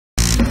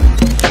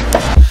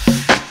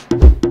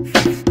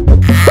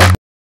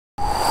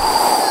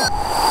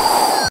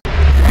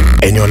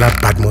Eniola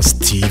Badmus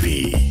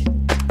TV.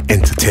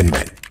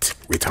 Entertainment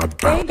without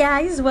bounds. Hey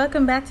guys,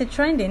 welcome back to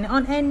Trending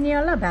on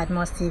Eniola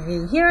Badmus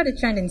TV. Here are the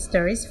trending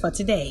stories for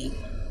today.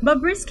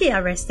 Bobrisky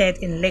arrested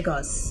in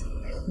Lagos.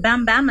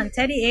 Bam Bam and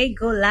Teddy A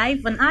go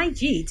live on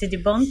IG to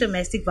debunk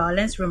domestic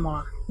violence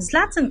rumor.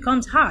 Zlantan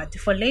comes hard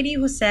for lady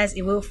who says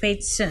it will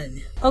fade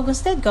soon. Ogun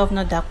State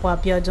Governor Dapo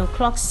Abiodun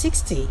clocks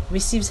 60,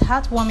 receives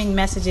heartwarming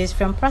messages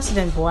from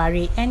President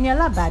Buhari,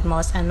 Eniola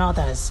Badmus and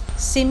others.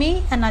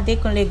 Simi and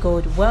Adekunle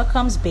Gold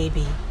welcomes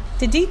baby.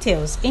 The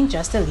details in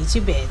just a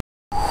little bit.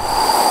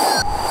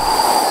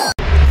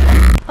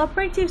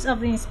 Operatives of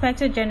the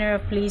Inspector General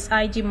of Police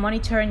IG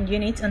Monitoring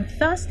Unit on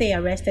Thursday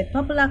arrested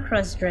popular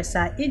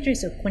cross-dresser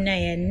Idris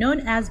Okuneye,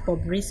 known as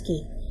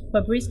Bobrisky.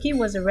 Bobrisky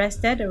was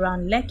arrested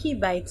around Lekki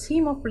by a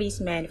team of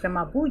policemen from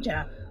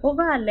Abuja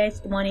over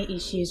alleged money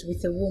issues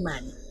with a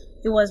woman.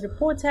 It was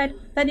reported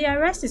that the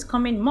arrest is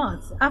coming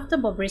months after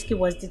Bobrisky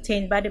was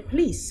detained by the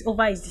police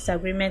over his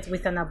disagreement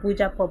with an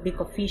Abuja public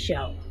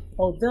official.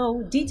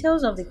 Although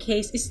details of the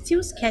case is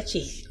still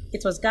sketchy,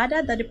 it was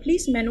gathered that the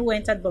policemen who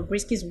entered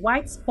Bobrisky's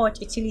white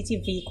sport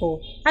utility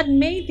vehicle had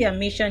made their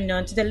mission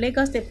known to the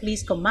Lagos State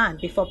Police Command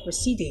before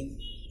proceeding.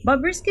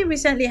 Bobrisky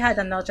recently had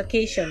an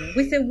altercation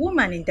with a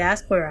woman in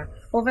diaspora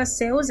over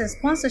sales and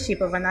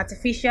sponsorship of an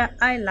artificial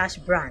eyelash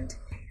brand.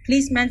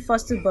 Policemen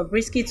fostered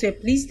Bobrisky to a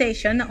police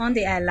station on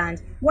the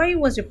island where he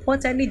was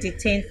reportedly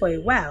detained for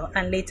a while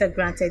and later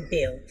granted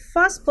bail.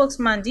 First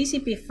spokesman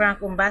DCP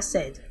Frank Umba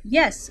said,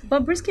 yes,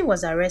 Bobrisky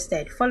was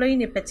arrested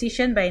following a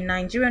petition by a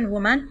Nigerian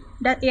woman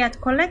that he had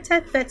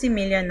collected 30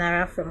 million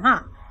naira from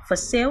her for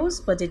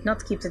sales but did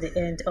not keep to the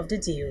end of the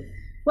deal.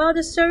 Well,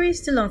 the story is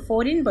still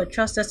unfolding, but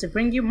trust us to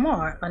bring you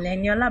more on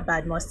Eniola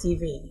Badmus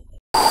TV.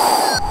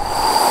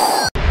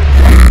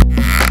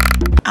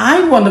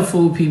 Hi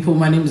wonderful people,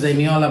 my name is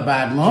Eniola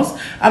Badmus,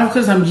 and of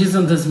course I'm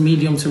using this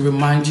medium to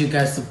remind you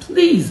guys to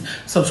please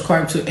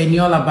subscribe to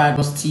Eniola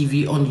Badmus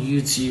TV on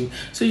YouTube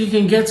so you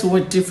can get to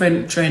what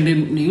different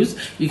trending news,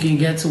 you can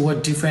get to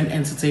what different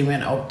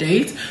entertainment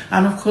updates,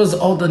 and of course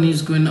all the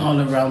news going all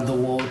around the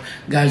world.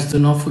 Guys, do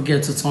not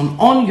forget to turn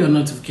on your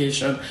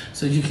notification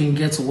so you can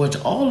get to watch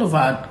all of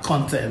our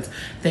content.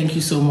 Thank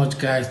you so much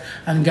guys,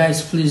 and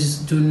guys please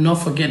do not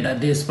forget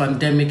that there's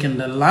pandemic in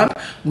the land.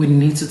 We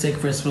need to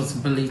take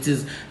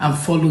responsibilities and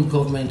follow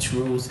government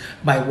rules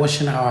by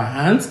washing our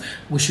hands.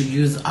 We should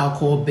use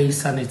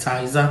alcohol-based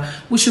sanitizer.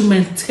 We should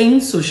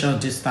maintain social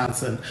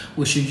distancing.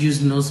 We should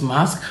use nose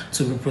masks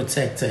to be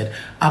protected.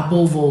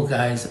 Above all,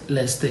 guys,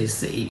 let's stay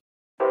safe.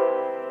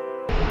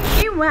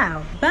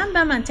 Meanwhile, Bam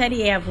Bam and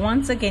Teddy A have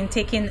once again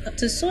taken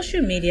to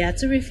social media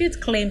to refute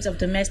claims of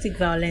domestic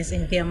violence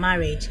in their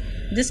marriage.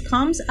 This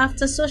comes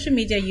after social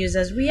media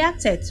users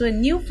reacted to a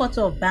new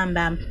photo of Bam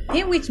Bam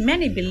in which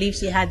many believe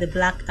she had a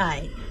black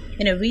eye.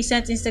 In a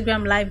recent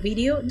Instagram live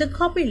video, the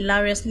couple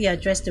hilariously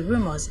addressed the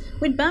rumors,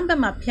 with Bam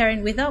Bam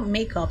appearing without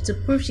makeup to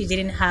prove she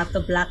didn't have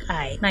a black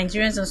eye.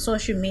 Nigerians on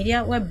social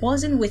media were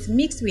buzzing with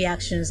mixed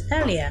reactions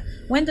earlier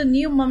when the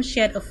new mom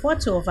shared a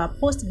photo of her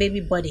post-baby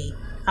body.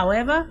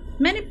 However,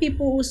 many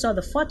people who saw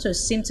the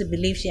photos seemed to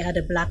believe she had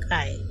a black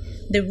eye.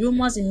 The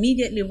rumors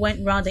immediately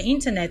went round the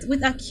internet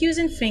with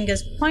accusing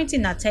fingers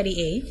pointing at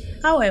Teddy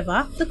A.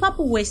 However, the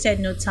couple wasted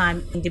no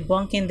time in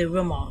debunking the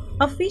rumor.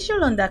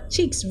 Official on their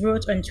cheeks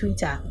wrote on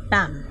Twitter,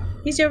 "Bam,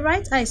 is your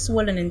right eye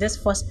swollen in this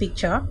first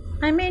picture?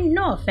 I mean,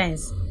 no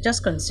offense,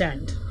 just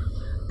concerned."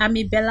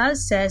 Ami Bella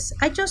says,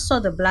 "I just saw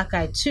the black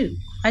eye too.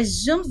 I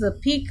zoomed the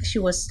peak she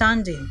was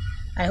standing.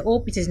 I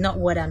hope it is not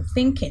what I'm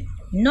thinking."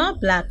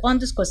 Not Black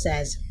 _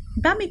 says,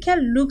 "Bamike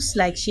looks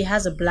like she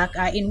has a black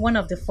eye in one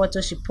of the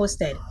photos she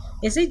posted.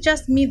 Is it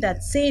just me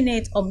that's saying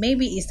it, or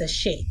maybe it's the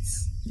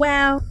shades?"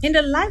 Well, in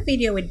the live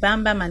video with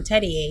Bam Bam and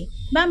Teddy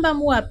A, Bam Bam,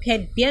 who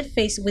appeared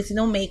bare-faced with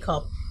no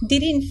makeup,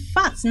 did in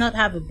fact not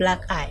have a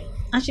black eye,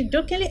 and she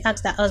jokingly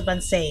asked her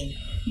husband saying,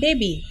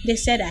 "Baby, they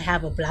said I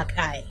have a black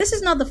eye." This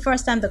is not the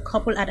first time the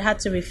couple had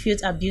to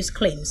refute abuse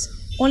claims.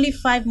 Only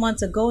 5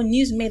 months ago,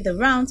 news made the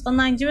rounds on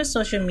Nigeria's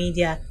social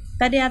media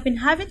that they have been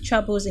having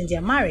troubles in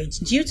their marriage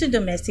due to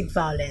domestic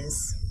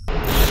violence.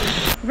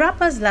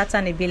 Rapper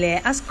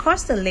Zlantan has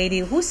cursed a lady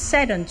who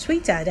said on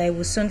Twitter that it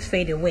will soon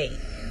fade away.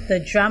 The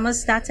drama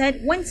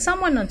started when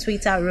someone on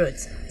Twitter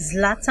wrote,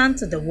 "Zlatan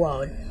to the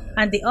world,"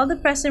 and the other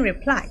person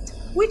replied,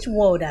 "Which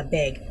world I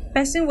beg?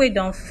 Person wey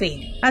don't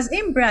fade." As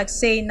him brag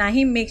say na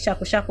him make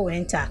shaku shaku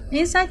enter.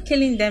 Inside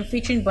Killing Them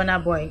featuring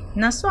Burna Boy,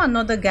 na so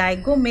another guy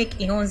go make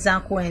his own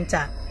zanku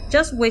enter.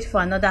 Just wait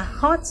for another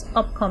hot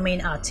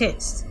upcoming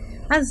artist.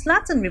 And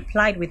Zlatan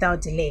replied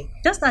without delay,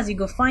 "Just as you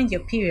go find your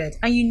period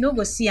and you no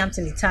go see am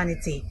till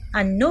eternity,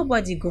 and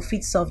nobody go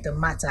fit solve the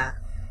matter."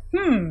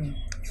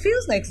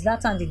 Feels like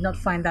Zlatan did not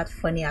find that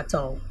funny at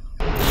all.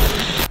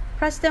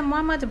 President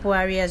Muhammadu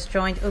Buhari has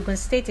joined Ogun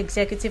State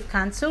Executive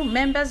Council,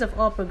 members of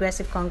All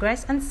Progressive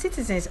Congress, and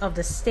citizens of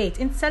the state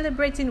in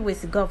celebrating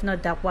with Governor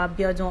Dapo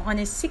Abiodun on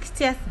his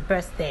 60th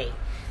birthday.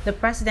 The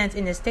president,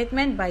 in a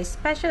statement by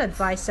Special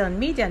Advisor on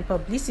Media and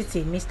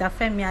Publicity, Mr.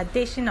 Femi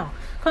Adesina,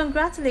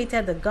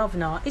 congratulated the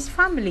governor, his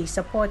family,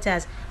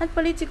 supporters, and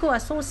political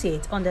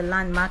associates on the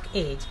landmark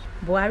age.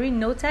 Buhari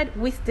noted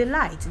with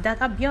delight that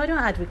Abiodun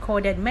had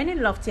recorded many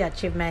lofty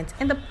achievements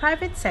in the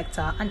private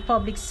sector and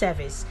public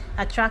service,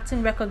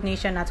 attracting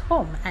recognition at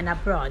home and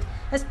abroad,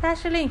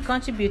 especially in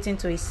contributing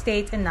to his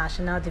state and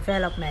national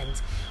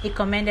development. He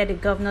commended the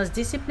governor's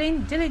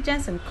discipline,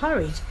 diligence and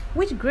courage,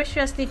 which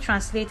graciously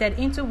translated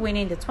into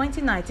winning the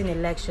 2019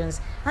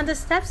 elections and the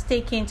steps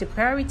taken to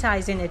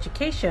prioritizing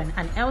education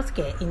and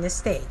healthcare in the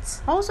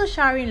state. Also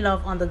showering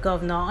love on the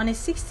governor on his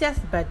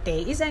 60th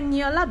birthday is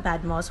Eniola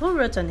Badmus, who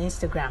wrote on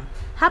Instagram,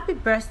 "Happy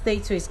birthday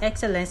to His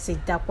Excellency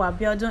Dapo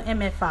Abiodun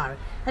MFR.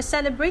 I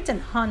celebrate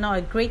and honor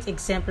a great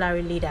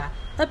exemplary leader,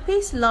 a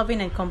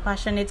peace-loving and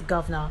compassionate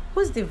governor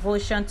whose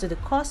devotion to the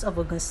cause of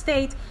Ogun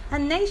State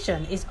and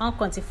nation is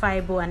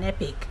unquantifiable and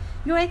epic.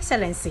 Your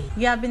Excellency,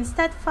 you have been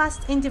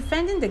steadfast in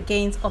defending the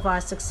gains of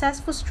our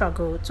successful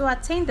struggle to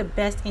attain the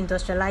best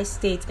industrialized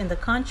state in the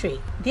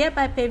country,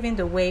 thereby paving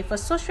the way for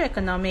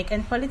socio-economic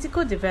and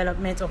political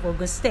development of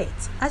Ogun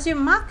State. As you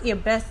mark your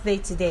birthday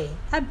today,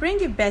 I bring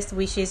you best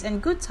wishes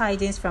and good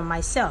tidings from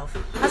myself.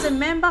 As a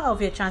member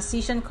of your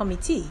transition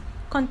committee,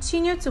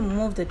 continue to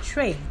move the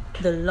train.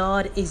 The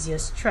Lord is your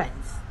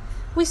strength."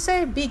 We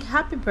say a big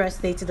happy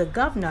birthday to the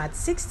governor at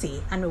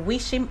 60 and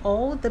wish him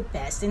all the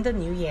best in the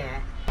new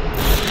year.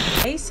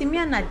 Simi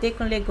and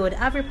Adekunle Gold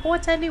have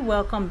reportedly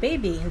welcomed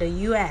baby in the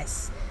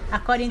US.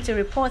 According to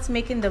reports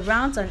making the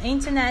rounds on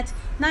internet,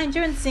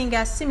 Nigerian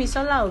singer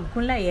Simisola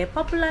Ogunleye,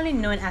 popularly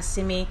known as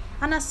Simi,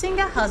 and her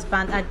singer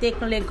husband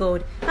Adekunle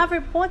Gold have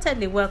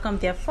reportedly welcomed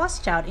their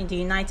first child in the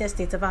United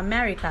States of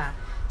America.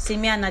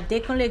 Simi and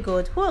Adekunle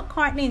Gold, who are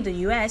currently in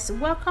the US,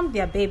 welcomed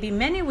their baby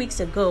many weeks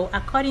ago,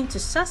 according to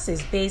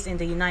sources based in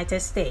the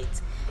United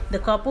States. The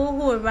couple,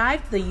 who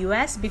arrived the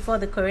US before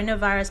the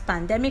coronavirus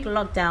pandemic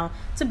lockdown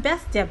to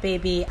birth their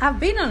baby, have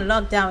been on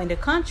lockdown in the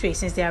country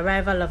since the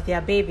arrival of their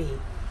baby.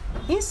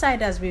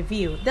 Insiders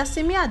reveal that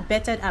Simi had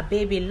bettered her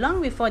baby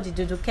long before the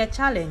Duduke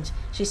challenge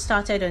she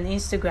started on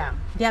Instagram.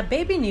 Their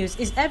baby news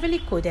is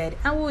heavily coded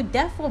and will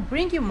therefore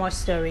bring you more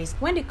stories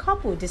when the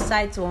couple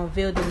decide to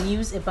unveil the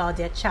news about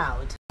their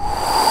child.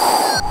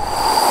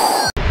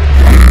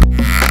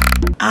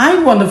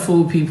 Hi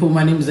wonderful people,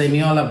 my name is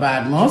Eniola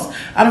Badmus,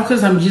 and of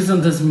course I'm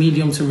using this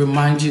medium to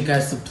remind you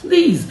guys to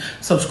please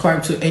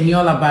subscribe to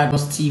Eniola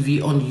Badmus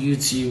TV on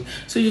YouTube,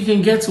 so you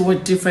can get to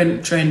what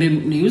different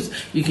trending news,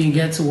 you can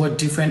get to what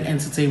different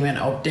entertainment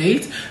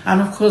updates,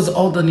 and of course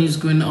all the news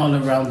going all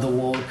around the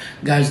world.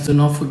 Guys, do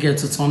not forget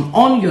to turn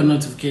on your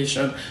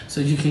notification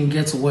so you can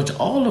get to watch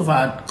all of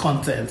our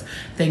content.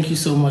 Thank you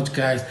so much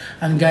guys,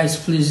 and guys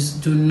please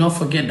do not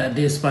forget that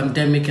there's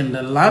pandemic in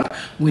the land.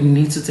 We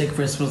need to take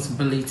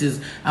responsibilities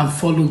and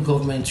follow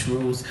government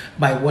rules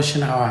by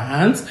washing our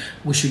hands.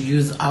 We should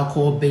use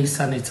alcohol-based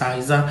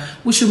sanitizer.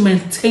 We should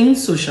maintain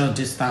social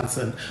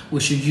distancing. We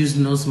should use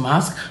nose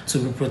mask to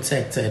be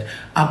protected.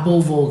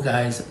 Above all,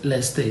 guys,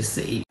 let's stay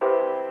safe.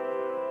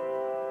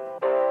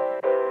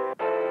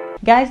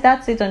 Guys,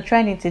 that's it on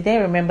Trending today.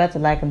 Remember to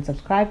like and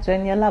subscribe to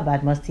Eniola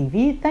Badmus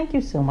TV. Thank you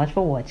so much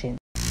for watching.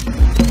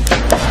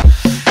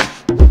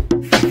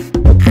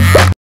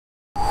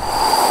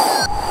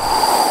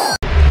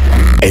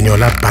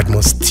 Eniola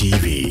Badmus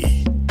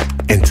TV.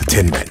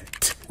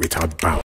 Entertainment without bounds.